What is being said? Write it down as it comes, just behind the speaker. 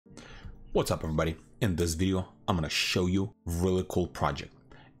What's up everybody? In this video, I'm going to show you a really cool project.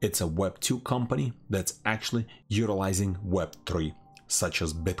 It's a Web 2 company that's actually utilizing Web 3, such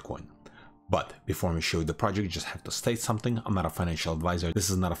as Bitcoin. But before I show you the project, just have to state something. I'm not a financial advisor. This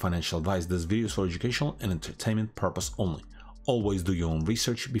is not a financial advice. This video is for educational and entertainment purpose only. Always do your own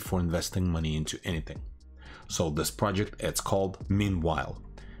research before investing money into anything. So this project, it's called Meanwhile.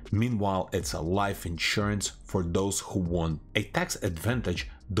 Meanwhile, it's a life insurance for those who want a tax advantage,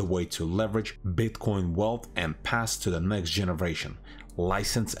 the way to leverage Bitcoin wealth and pass to the next generation,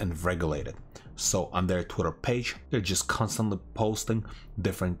 licensed and regulated. So on their Twitter page, they're just constantly posting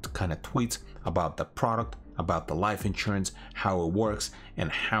different kind of tweets about the product, about the life insurance, how it works,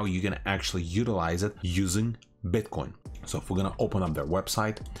 and how you can actually utilize it using Bitcoin. So if we're gonna open up their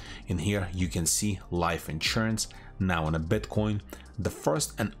website, in here you can see life insurance now on a Bitcoin, the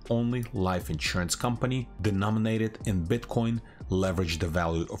first and only life insurance company denominated in Bitcoin. Leverage the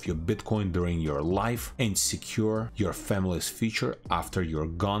value of your Bitcoin during your life and secure your family's future after you're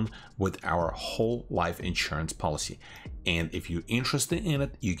gone with our whole life insurance policy. And if you're interested in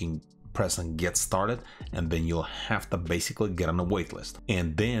it, you can press on get started, and then you'll have to basically get on a wait list.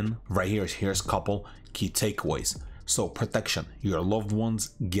 And then right here's a couple key takeaways. So protection, your loved ones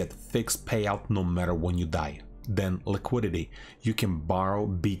get fixed payout no matter when you die. Then liquidity, you can borrow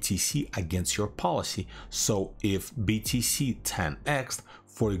BTC against your policy. So if BTC 10x,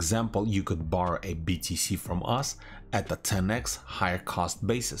 for example, you could borrow a BTC from us at a 10x higher cost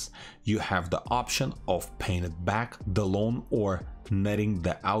basis. You have the option of paying it back, the loan, or netting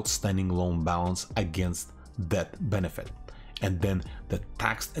the outstanding loan balance against that benefit. And then the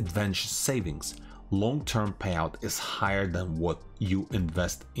tax advantage savings. Long-term payout is higher than what you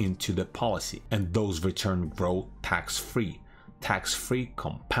invest into the policy, and those returns grow tax-free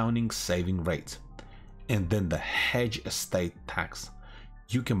compounding saving rates. And then the hedge estate tax.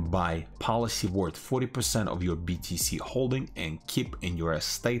 You can buy policy worth 40% of your BTC holding and keep in your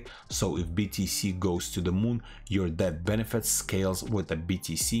estate. So if BTC goes to the moon, your debt benefit scales with the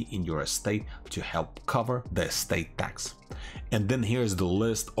BTC in your estate to help cover the estate tax. And then here's the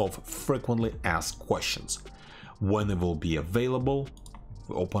list of frequently asked questions. When it will be available?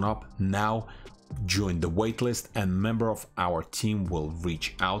 Open up now, join the waitlist, and member of our team will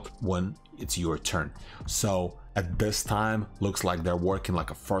reach out when it's your turn. So at this time, looks like they're working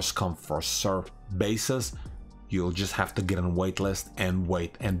like a first come first serve basis. You'll just have to get on a wait list and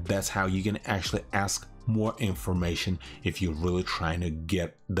wait, and that's how you can actually ask more information if you're really trying to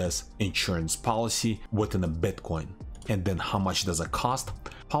get this insurance policy within a Bitcoin. And then how much does it cost?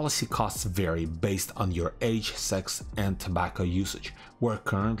 Policy costs vary based on your age, sex, and tobacco usage. We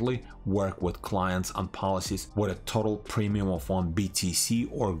currently work with clients on policies with a total premium of 1 BTC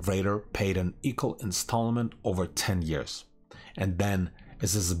or greater paid an equal installment over 10 years. And then,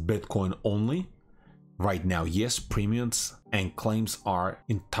 is this Bitcoin only? Right now, yes, premiums and claims are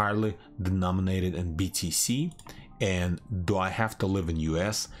entirely denominated in BTC. And do I have to live in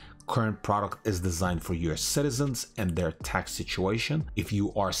US? Current product is designed for US citizens and their tax situation. If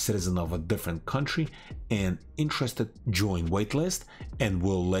you are a citizen of a different country and interested, join waitlist and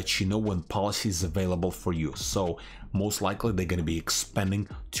we'll let you know when policy is available for you. So most likely they're going to be expanding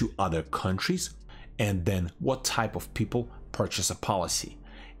to other countries. And then what type of people purchase a policy?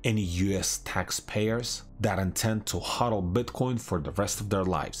 Any US taxpayers that intend to hodl Bitcoin for the rest of their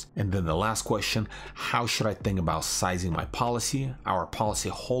lives. And then the last question, how should I think about sizing my policy? Our policy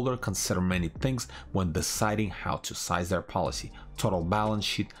holder consider many things when deciding how to size their policy: total balance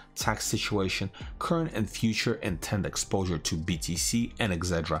sheet, tax situation, current and future intended exposure to BTC, and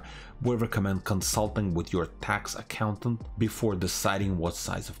etc. We recommend consulting with your tax accountant before deciding what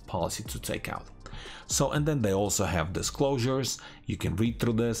size of policy to take out. So, and then they also have disclosures. You can read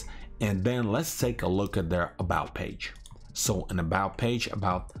through this, and then let's take a look at their about page. So an about page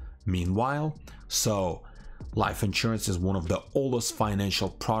about Meanwhile. So life insurance is one of the oldest financial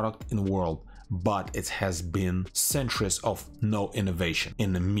product in the world, but it has been centuries of no innovation.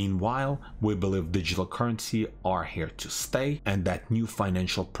 In the meanwhile, we believe digital currency are here to stay, and that new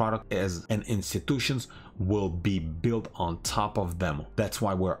financial product and institutions will be built on top of them. That's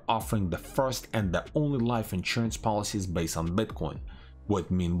why we're offering the first and the only life insurance policies based on Bitcoin. With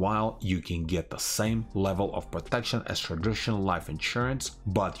Meanwhile, you can get the same level of protection as traditional life insurance,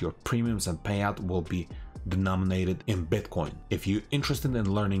 but your premiums and payout will be denominated in Bitcoin. If you're interested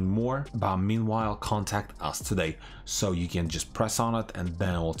in learning more about Meanwhile, contact us today. So you can just press on it and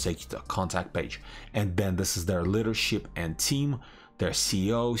then it will take you to a contact page. And then this is their leadership and team, their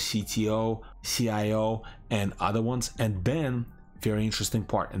CEO, CTO, CIO, and other ones. And then very interesting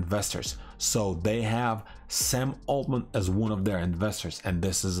part, investors. So they have Sam Altman as one of their investors, and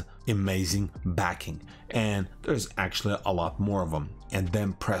this is amazing backing. And there's actually a lot more of them. And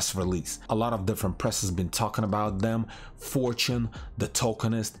then press release. A lot of different press has been talking about them. Fortune, The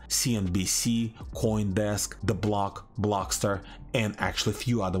Tokenist, CNBC, CoinDesk, The Block, Blockster, and actually a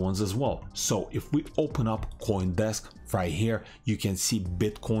few other ones as well. So if we open up CoinDesk right here, you can see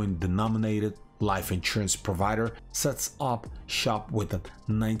Bitcoin denominated life insurance provider sets up shop with a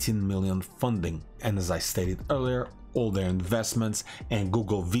 19 million funding. And as I stated earlier, all their investments and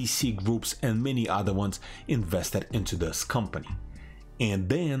Google VC groups and many other ones invested into this company. And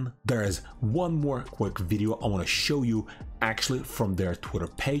then there is one more quick video I want to show you actually from their Twitter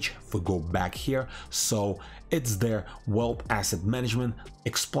page. If we go back here, so it's their wealth asset management,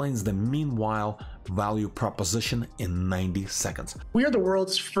 explains the meanwhile value proposition in 90 seconds. We are the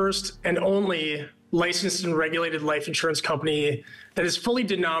world's first and only licensed and regulated life insurance company that is fully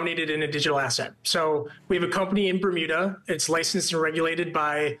denominated in a digital asset. So we have a company in Bermuda. It's licensed and regulated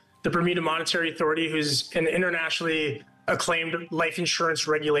by the Bermuda Monetary Authority, who's an internationally acclaimed life insurance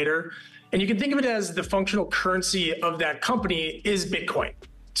regulator. And you can think of it as the functional currency of that company is Bitcoin.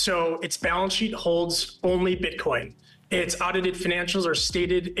 So its balance sheet holds only Bitcoin. Its audited financials are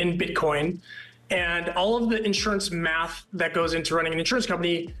stated in Bitcoin. And all of the insurance math that goes into running an insurance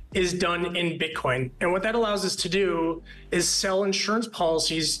company is done in Bitcoin. And what that allows us to do is sell insurance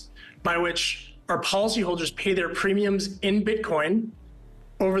policies by which our policyholders pay their premiums in Bitcoin.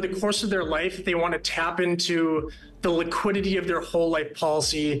 Over the course of their life, if they want to tap into the liquidity of their whole life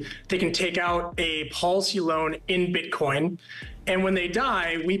policy, they can take out a policy loan in Bitcoin. And when they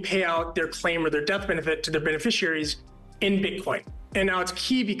die, we pay out their claim or their death benefit to their beneficiaries in Bitcoin. And now it's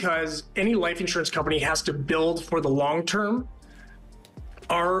key because any life insurance company has to build for the long term.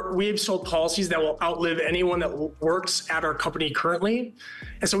 We have sold policies that will outlive anyone that works at our company currently.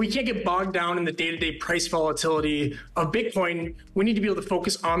 And so we can't get bogged down in the day-to-day price volatility of Bitcoin. We need to be able to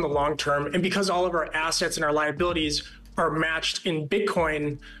focus on the long term. And because all of our assets and our liabilities are matched in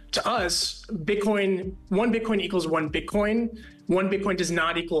Bitcoin, to us, one Bitcoin equals one Bitcoin. One Bitcoin does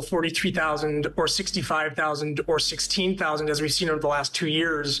not equal 43,000 or 65,000 or 16,000 as we've seen over the last 2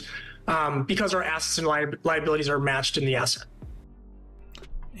 years, because our assets and liabilities are matched in the asset.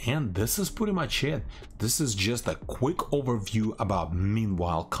 And this is pretty much it. This is just a quick overview about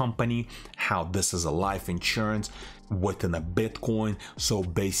Meanwhile Company, how this is a life insurance within a Bitcoin. So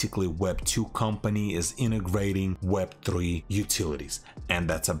basically Web 2 company is integrating Web 3 utilities, and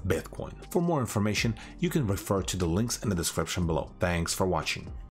that's a Bitcoin. For more information, you can refer to the links in the description below. Thanks for watching.